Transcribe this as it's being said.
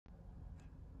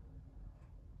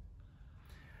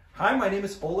Hi, my name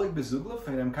is Oleg Bezugloff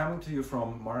and I'm coming to you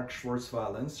from Mark Schwartz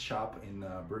Violin's shop in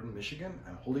Burton, Michigan.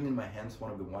 I'm holding in my hands one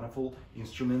of the wonderful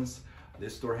instruments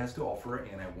this store has to offer,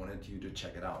 and I wanted you to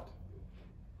check it out.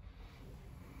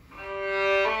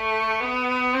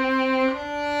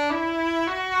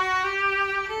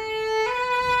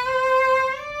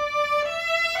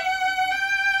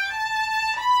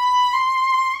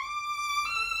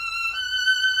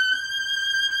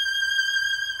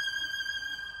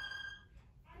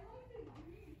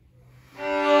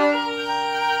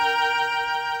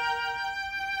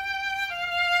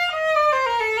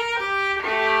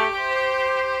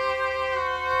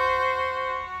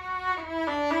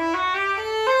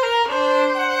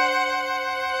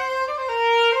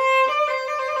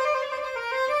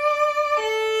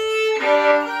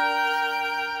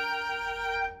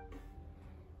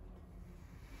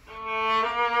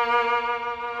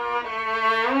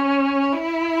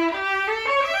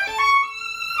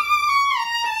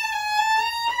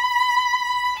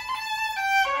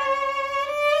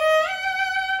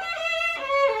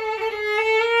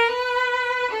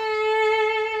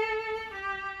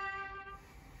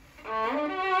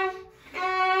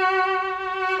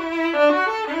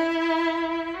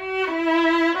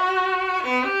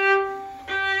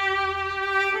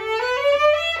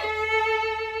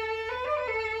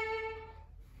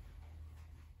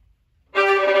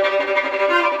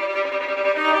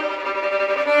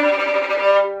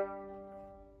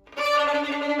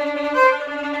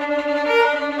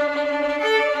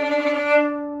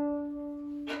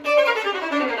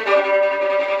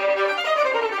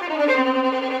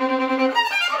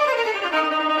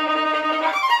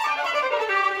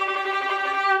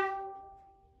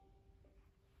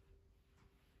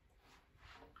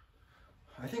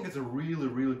 I think it's a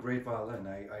really great violin.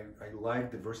 I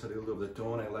like the versatility of the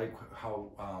tone. I like how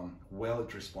well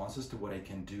it responds to what I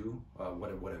can do,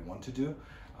 what I want to do.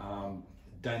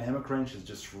 Dynamic range is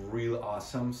just really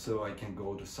awesome, so I can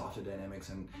go to softer dynamics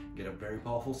and get a very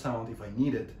powerful sound if I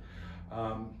need it.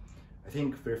 I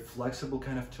think very flexible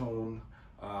kind of tone,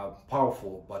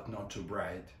 powerful but not too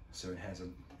bright, so it has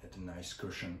a nice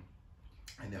cushion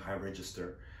in the high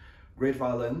register. Great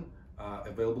violin,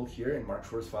 available here in Mark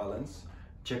Schwartz Violins.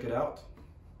 Check it out.